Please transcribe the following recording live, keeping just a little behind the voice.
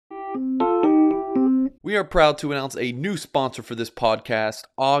We are proud to announce a new sponsor for this podcast,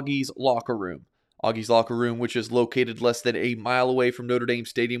 Augie's Locker Room. Augie's Locker Room, which is located less than a mile away from Notre Dame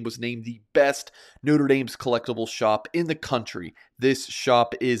Stadium, was named the best Notre Dame's collectible shop in the country. This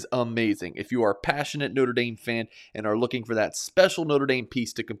shop is amazing. If you are a passionate Notre Dame fan and are looking for that special Notre Dame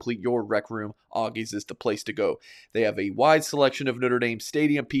piece to complete your rec room, Augie's is the place to go. They have a wide selection of Notre Dame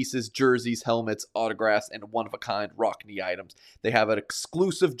stadium pieces, jerseys, helmets, autographs, and one-of-a-kind Rockne items. They have an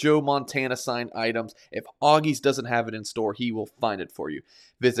exclusive Joe Montana signed items. If Augie's doesn't have it in store, he will find it for you.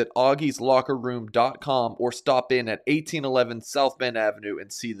 Visit augieslockerroom.com or stop in at 1811 South Bend Avenue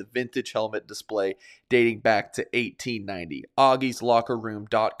and see the vintage helmet display dating back to 1890.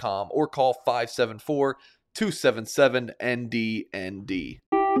 augieslockerroom.com or call 574-277-NDND.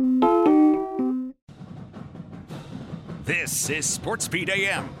 This is Sportsbeat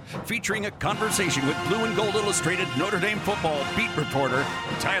AM, featuring a conversation with Blue and Gold Illustrated Notre Dame football beat reporter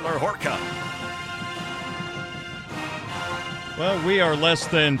Tyler Horka. Well, we are less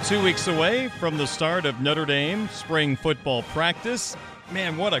than 2 weeks away from the start of Notre Dame spring football practice.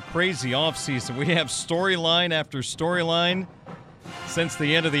 Man, what a crazy offseason. We have storyline after storyline since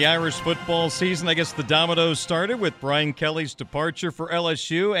the end of the Irish football season. I guess the dominoes started with Brian Kelly's departure for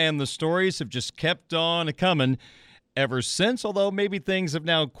LSU, and the stories have just kept on coming ever since, although maybe things have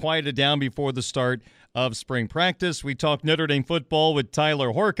now quieted down before the start of spring practice. We talked Notre Dame football with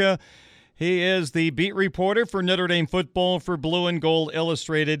Tyler Horka. He is the beat reporter for Notre Dame football for Blue and Gold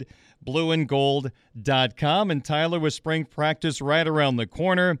Illustrated, blueandgold.com. And Tyler, with spring practice right around the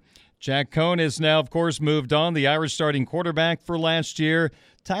corner, Jack Cohn has now, of course, moved on, the Irish starting quarterback for last year.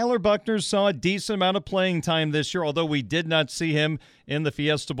 Tyler Buchner saw a decent amount of playing time this year, although we did not see him in the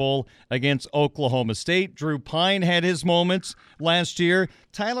Fiesta Bowl against Oklahoma State. Drew Pine had his moments last year.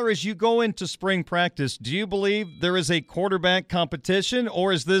 Tyler, as you go into spring practice, do you believe there is a quarterback competition,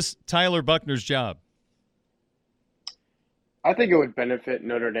 or is this Tyler Buchner's job? I think it would benefit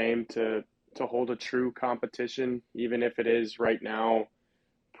Notre Dame to hold a true competition, even if it is right now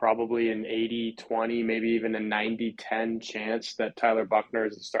probably an 80-20, maybe even a 90-10 chance that Tyler Buchner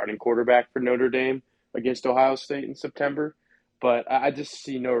is the starting quarterback for Notre Dame against Ohio State in September. But I just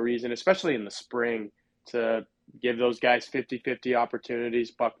see no reason, especially in the spring, to give those guys 50-50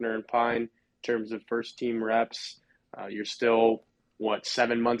 opportunities, Buchner and Pine, in terms of first-team reps. You're still,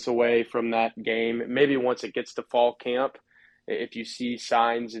 7 months away from that game. Maybe once it gets to fall camp, if you see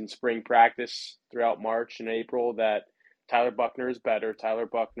signs in spring practice throughout March and April that Tyler Buchner is better, Tyler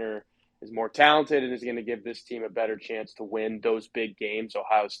Buchner is more talented, and is going to give this team a better chance to win those big games,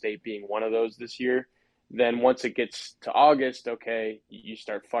 Ohio State being one of those this year, then once it gets to August, okay, you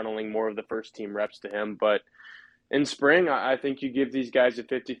start funneling more of the first-team reps to him. But in spring, I think you give these guys a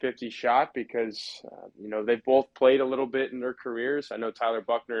 50-50 shot because, they've both played a little bit in their careers. I know Tyler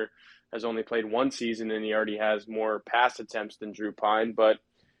Buchner has only played one season, and he already has more pass attempts than Drew Pine, but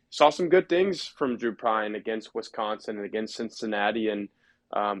saw some good things from Drew Pine against Wisconsin and against Cincinnati. And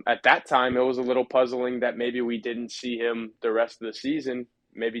at that time, it was a little puzzling that maybe we didn't see him the rest of the season.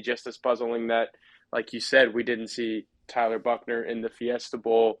 Maybe just as puzzling that, like you said, we didn't see Tyler Buchner in the Fiesta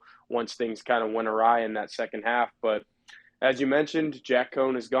Bowl once things kind of went awry in that second half. But as you mentioned, Jack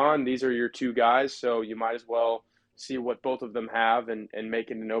Cohn is gone. These are your two guys, so you might as well see what both of them have and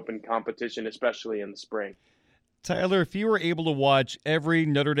make it an open competition, especially in the spring. Tyler, if you were able to watch every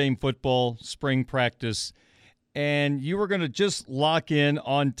Notre Dame football spring practice and you were going to just lock in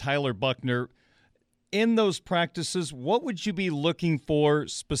on Tyler Buchner in those practices, what would you be looking for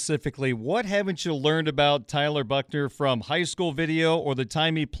specifically? What haven't you learned about Tyler Buchner from high school video or the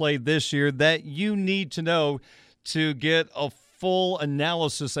time he played this year that you need to know to get a full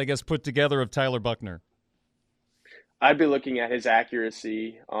analysis, I guess, put together of Tyler Buchner? I'd be looking at his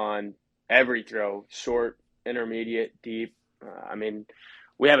accuracy on every throw, short, intermediate, deep.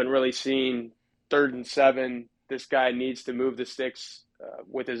 We haven't really seen 3rd and 7. This guy needs to move the sticks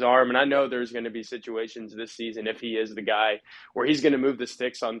with his arm. And I know there's going to be situations this season, if he is the guy, where he's going to move the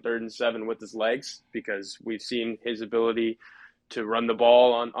sticks on 3rd and 7 with his legs, because we've seen his ability to run the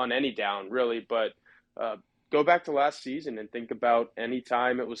ball on any down, really. But go back to last season and think about any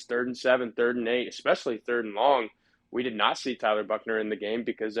time it was 3rd and 7, 3rd and 8, especially 3rd and long. We did not see Tyler Buchner in the game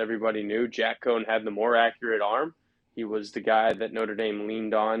because everybody knew Jack Cohn had the more accurate arm. He was the guy that Notre Dame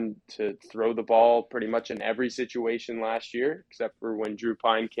leaned on to throw the ball pretty much in every situation last year, except for when Drew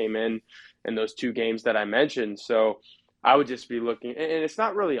Pine came in those 2 games that I mentioned. So I would just be looking, and it's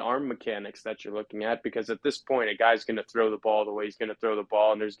not really arm mechanics that you're looking at, because at this point, a guy's going to throw the ball the way he's going to throw the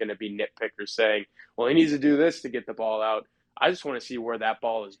ball, and there's going to be nitpickers saying, well, he needs to do this to get the ball out. I just want to see where that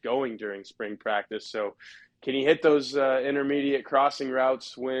ball is going during spring practice. So can he hit those intermediate crossing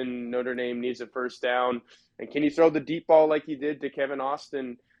routes when Notre Dame needs a first down? And can he throw the deep ball like he did to Kevin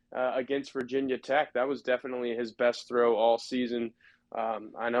Austin against Virginia Tech? That was definitely his best throw all season.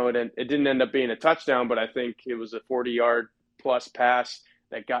 I know it didn't end up being a touchdown, but I think it was a 40-yard plus pass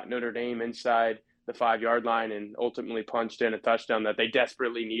that got Notre Dame inside the 5-yard line and ultimately punched in a touchdown that they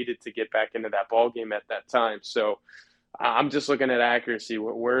desperately needed to get back into that ball game at that time. So I'm just looking at accuracy.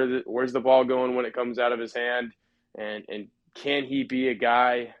 Where's the ball going when it comes out of his hand, and can he be a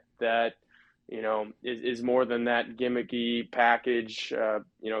guy that is more than that gimmicky package?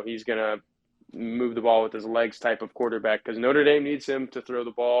 He's gonna move the ball with his legs type of quarterback, because Notre Dame needs him to throw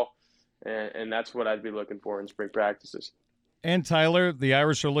the ball, and that's what I'd be looking for in spring practices. And Tyler, the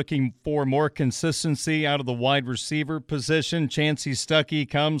Irish are looking for more consistency out of the wide receiver position. Chancey Stuckey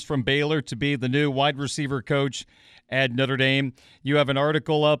comes from Baylor to be the new wide receiver coach at Notre Dame. You have an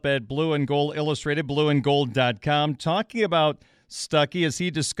article up at Blue and Gold Illustrated, blueandgold.com, talking about Stuckey as he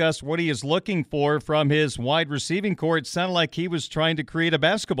discussed what he is looking for from his wide receiving corps. It sounded like he was trying to create a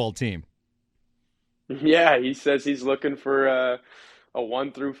basketball team. Yeah, he says he's looking for a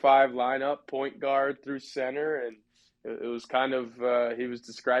 1 through 5 lineup, point guard through center, and it was kind of he was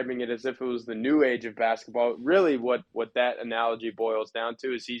describing it as if it was the new age of basketball. Really, what that analogy boils down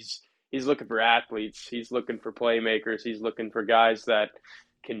to is he's looking for athletes. He's looking for playmakers. He's looking for guys that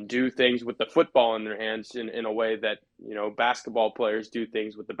can do things with the football in their hands in a way that basketball players do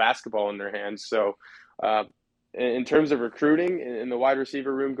things with the basketball in their hands. So in terms of recruiting in the wide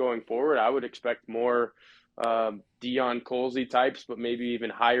receiver room going forward, I would expect more Deion Colsey types, but maybe even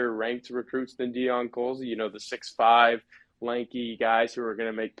higher ranked recruits than Deion Colsey, the 6'5", lanky guys who are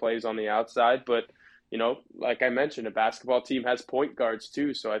going to make plays on the outside. But, like I mentioned, a basketball team has point guards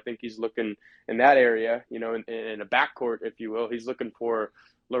too. So I think he's looking in that area, in a backcourt, if you will. He's looking for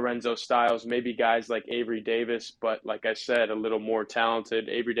Lorenzo Styles, maybe guys like Avery Davis, but like I said, a little more talented.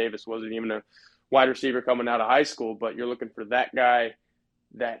 Avery Davis wasn't even a wide receiver coming out of high school, but you're looking for that guy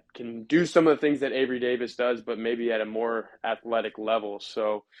that can do some of the things that Avery Davis does, but maybe at a more athletic level.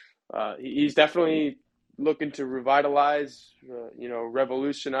 So he's definitely looking to revitalize,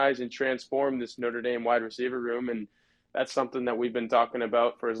 revolutionize and transform this Notre Dame wide receiver room. And that's something that we've been talking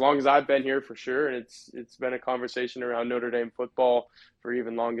about for as long as I've been here, for sure. And it's been a conversation around Notre Dame football for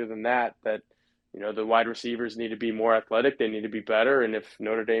even longer than that, the wide receivers need to be more athletic. They need to be better. And if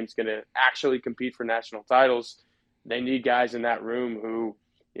Notre Dame's going to actually compete for national titles, they need guys in that room who,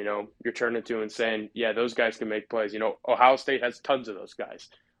 you're turning to and saying, yeah, those guys can make plays. Ohio State has tons of those guys.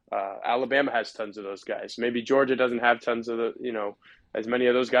 Alabama has tons of those guys. Maybe Georgia doesn't have tons of as many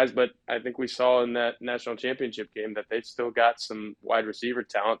of those guys, but I think we saw in that national championship game that they've still got some wide receiver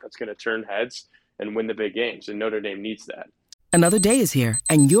talent that's going to turn heads and win the big games. And Notre Dame needs that. Another day is here,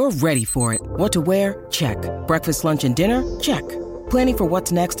 and you're ready for it. What to wear? Check. Breakfast, lunch, and dinner? Check. Planning for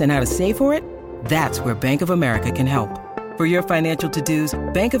what's next and how to save for it? That's where Bank of America can help. For your financial to-dos,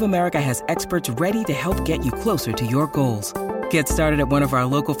 Bank of America has experts ready to help get you closer to your goals. Get started at one of our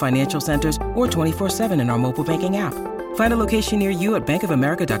local financial centers or 24/7 in our mobile banking app. Find a location near you at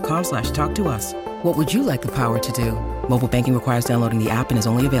bankofamerica.com/talktous. What would you like the power to do? Mobile banking requires downloading the app and is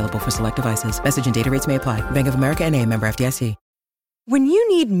only available for select devices. Message and data rates may apply. Bank of America NA, member FDIC. When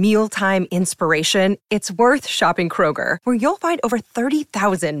you need mealtime inspiration, it's worth shopping Kroger, where you'll find over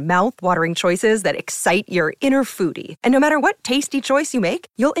 30,000 mouth-watering choices that excite your inner foodie. And no matter what tasty choice you make,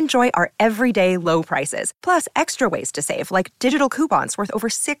 you'll enjoy our everyday low prices, plus extra ways to save, like digital coupons worth over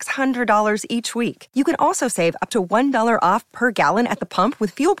 $600 each week. You can also save up to $1 off per gallon at the pump with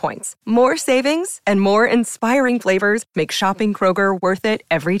fuel points. More savings and more inspiring flavors make shopping Kroger worth it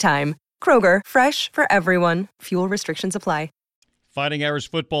every time. Kroger, fresh for everyone. Fuel restrictions apply. Fighting Irish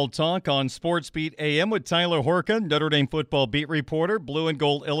football talk on Sports Beat AM with Tyler Horka, Notre Dame football beat reporter, Blue and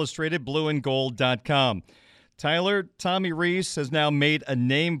Gold Illustrated, blueandgold.com. Tyler, Tommy Rees has now made a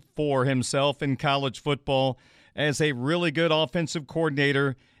name for himself in college football as a really good offensive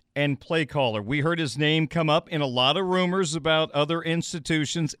coordinator and play caller. We heard his name come up in a lot of rumors about other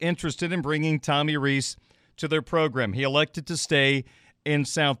institutions interested in bringing Tommy Rees to their program. He elected to stay in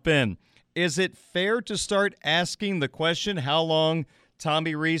South Bend. Is it fair to start asking the question how long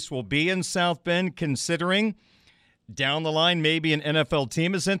Tommy Rees will be in South Bend, considering down the line maybe an NFL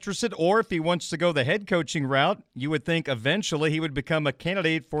team is interested, or if he wants to go the head coaching route, you would think eventually he would become a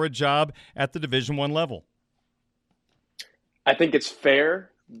candidate for a job at the Division I level? I think it's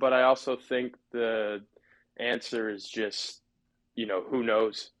fair, but I also think the answer is just, who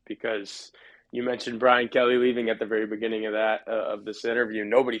knows, because you mentioned Brian Kelly leaving at the very beginning of this interview.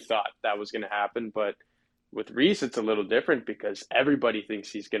 Nobody thought that was going to happen, but With Rees, it's a little different because everybody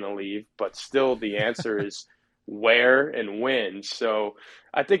thinks he's going to leave, but still the answer is where and when. So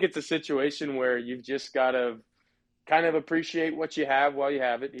I think it's a situation where you've just got to kind of appreciate what you have while you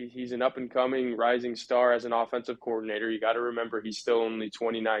have it. He's an up-and-coming rising star as an offensive coordinator. You got to remember he's still only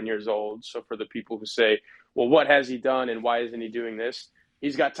 29 years old. So for the people who say, well, what has he done and why isn't he doing this?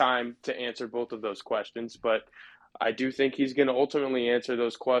 He's got time to answer both of those questions. But I do think he's going to ultimately answer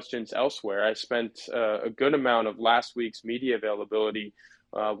those questions elsewhere. I spent a good amount of last week's media availability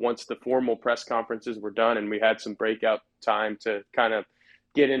once the formal press conferences were done and we had some breakout time to kind of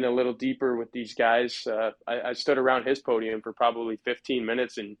get in a little deeper with these guys. I stood around his podium for probably 15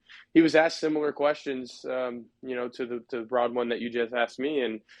 minutes, and he was asked similar questions, to the broad one that you just asked me,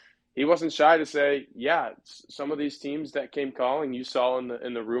 and he wasn't shy to say, yeah, some of these teams that came calling, you saw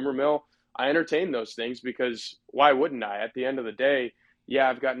in the rumor mill, I entertained those things because why wouldn't I? At the end of the day, yeah,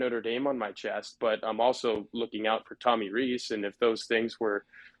 I've got Notre Dame on my chest, but I'm also looking out for Tommy Rees, and if those things were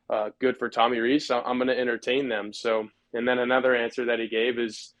good for Tommy Rees, I'm going to entertain them. So. And then another answer that he gave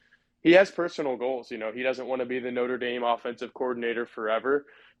is he has personal goals. He doesn't want to be the Notre Dame offensive coordinator forever.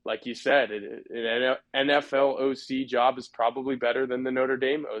 Like you said, an NFL OC job is probably better than the Notre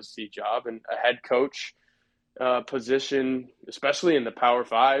Dame OC job. And a head coach position, especially in the Power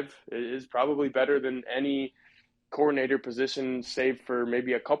Five, is probably better than any coordinator position, save for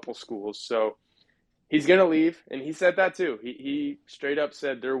maybe a couple schools. So he's going to leave, and he said that too. He straight up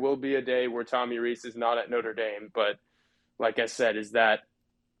said there will be a day where Tommy Rees is not at Notre Dame, but like I said, is that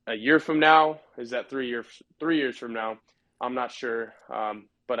a year from now? Is that 3 years from now? I'm not sure.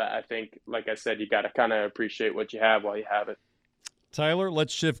 But I think, like I said, you got to kind of appreciate what you have while you have it. Tyler,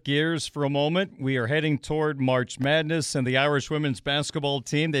 let's shift gears for a moment. We are heading toward March Madness and the Irish women's basketball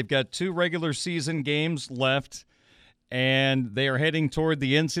team. They've got 2 regular season games left, and they are heading toward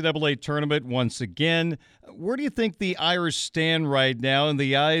the NCAA tournament once again. Where do you think the Irish stand right now in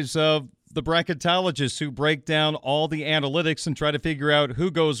the eyes of the bracketologists who break down all the analytics and try to figure out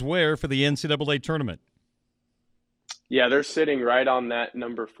who goes where for the NCAA tournament? Yeah, they're sitting right on that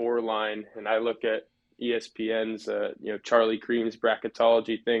number 4 line, and I look at ESPN's, Charlie Cream's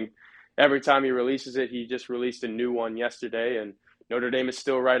bracketology thing. Every time he releases it, he just released a new one yesterday, and Notre Dame is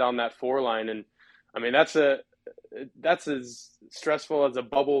still right on that 4 line. And I mean, that's as stressful as a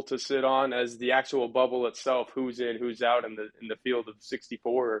bubble to sit on as the actual bubble itself. Who's in, who's out in the field of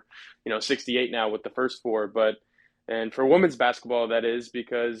 64, or 68 now with the first 4. And for women's basketball, that is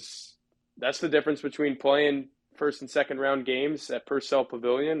because that's the difference between playing first and second round games at Purcell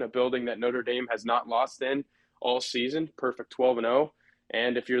Pavilion, a building that Notre Dame has not lost in all season, perfect 12-0.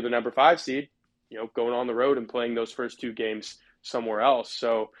 And if you're the number 5 seed, going on the road and playing those first 2 games somewhere else.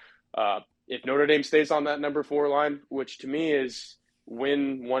 So if Notre Dame stays on that number 4 line, which to me is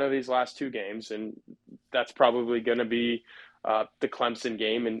win one of these last 2 games, and that's probably going to be the Clemson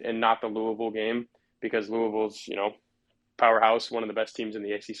game and not the Louisville game, because Louisville's, powerhouse, one of the best teams in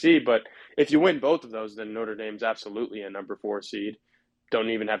the ACC. But if you win both of those, then Notre Dame's absolutely a number 4 seed.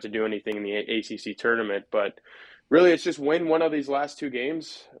 Don't even have to do anything in the ACC tournament. But really, it's just win one of these last 2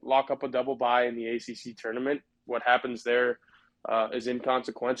 games, lock up a double bye in the ACC tournament. What happens there is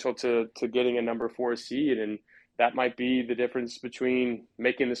inconsequential to getting a number 4 seed, and that might be the difference between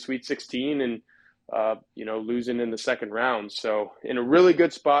making the Sweet 16 and losing in the second round. So in a really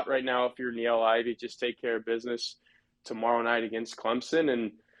good spot right now if you're Niele Ivey. Just take care of business tomorrow night against Clemson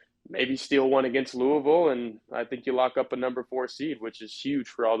and maybe steal one against Louisville, and I think you lock up a number 4 seed, which is huge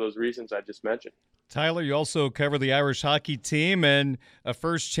for all those reasons I just mentioned. Tyler, you also cover the Irish hockey team, and a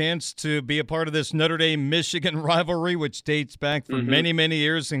first chance to be a part of this Notre Dame-Michigan rivalry, which dates back for many, many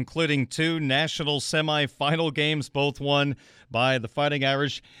years, including 2 national semifinal games, both won by the Fighting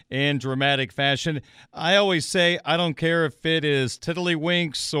Irish in dramatic fashion. I always say, I don't care if it is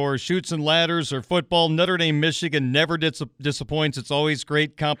tiddlywinks or shoots and ladders or football, Notre Dame-Michigan never disappoints. It's always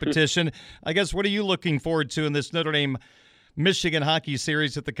great competition. I guess, what are you looking forward to in this Notre Dame-Michigan hockey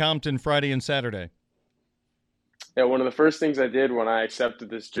series at the Compton Friday and Saturday? Yeah, one of the first things I did when I accepted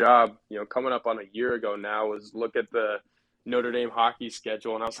this job, coming up on a year ago now, was look at the Notre Dame hockey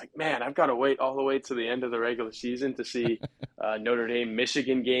schedule. And I was like, man, I've got to wait all the way to the end of the regular season to see Notre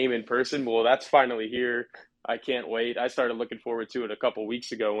Dame-Michigan game in person. Well, that's finally here. I can't wait. I started looking forward to it a couple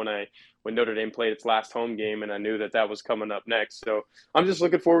weeks ago when Notre Dame played its last home game, and I knew that was coming up next. So I'm just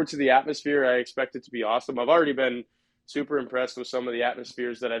looking forward to the atmosphere. I expect it to be awesome. I've already been super impressed with some of the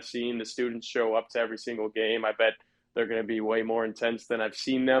atmospheres that I've seen. The students show up to every single game. I bet they're going to be way more intense than I've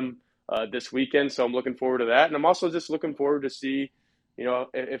seen them this weekend. So I'm looking forward to that. And I'm also just looking forward to see,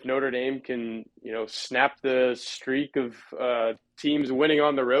 if Notre Dame can, snap the streak of teams winning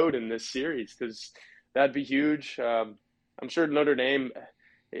on the road in this series, because that'd be huge. I'm sure Notre Dame,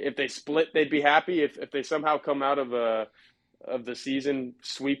 if they split, they'd be happy. If they somehow come out of the season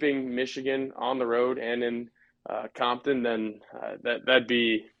sweeping Michigan on the road and in Compton, then that'd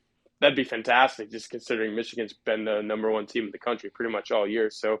be fantastic. Just considering Michigan's been the number one team in the country pretty much all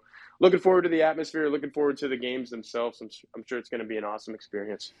year. So looking forward to the atmosphere. Looking forward to the games themselves. I'm sure it's going to be an awesome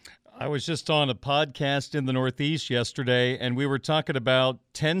experience. I was just on a podcast in the Northeast yesterday, and we were talking about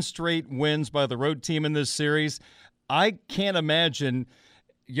 10 straight wins by the road team in this series. I can't imagine.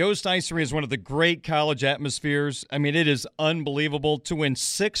 Yost Ice Arena is one of the great college atmospheres. I mean, it is unbelievable. To win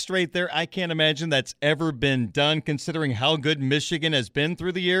 6 straight there, I can't imagine that's ever been done, considering how good Michigan has been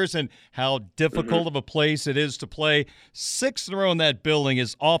through the years and how difficult of a place it is to play. 6 in a row in that building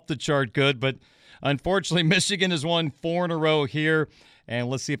is off the chart good, but unfortunately, Michigan has won 4 in a row here, and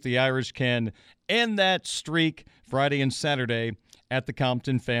let's see if the Irish can end that streak Friday and Saturday at the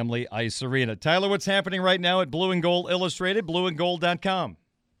Compton Family Ice Arena. Tyler, what's happening right now at Blue and Gold Illustrated, blueandgold.com?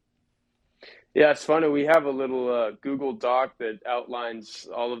 Yeah, it's funny. We have a little Google Doc that outlines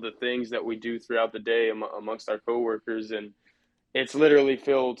all of the things that we do throughout the day amongst our coworkers, and it's literally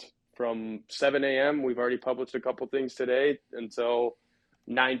filled from 7 a.m. We've already published a couple things today until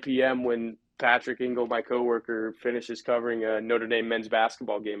 9 p.m. when Patrick Engel, my coworker, finishes covering a Notre Dame men's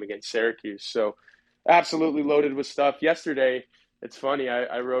basketball game against Syracuse. So absolutely loaded with stuff. Yesterday, it's funny,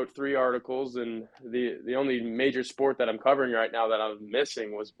 I wrote 3 articles, and the only major sport that I'm covering right now that I'm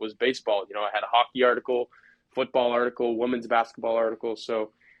missing was baseball. You know, I had a hockey article, football article, women's basketball article.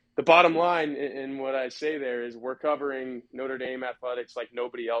 So the bottom line in what I say there is we're covering Notre Dame athletics like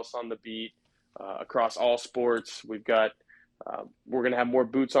nobody else on the beat across all sports. We're going to have more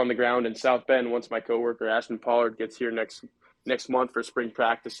boots on the ground in South Bend once my coworker Ashton Pollard gets here next month for spring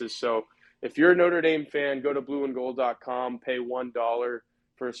practices. So if you're a Notre Dame fan, go to blueandgold.com, pay $1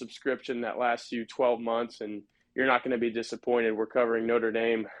 for a subscription that lasts you 12 months, and you're not going to be disappointed. We're covering Notre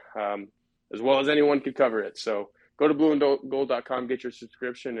Dame as well as anyone could cover it. So go to blueandgold.com, get your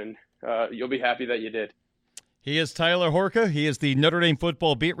subscription, and you'll be happy that you did. He is Tyler Horka. He is the Notre Dame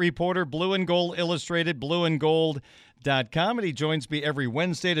football beat reporter, Blue and Gold Illustrated, blueandgold.com, and he joins me every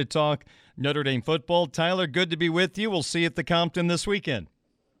Wednesday to talk Notre Dame football. Tyler, good to be with you. We'll see you at the Compton this weekend.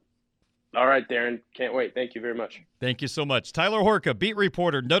 All right, Darren. Can't wait. Thank you very much. Thank you so much. Tyler Horka, beat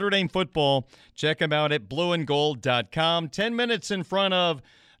reporter, Notre Dame football. Check him out at blueandgold.com. 10 minutes in front of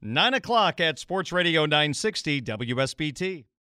 9 o'clock at Sports Radio 960 WSBT.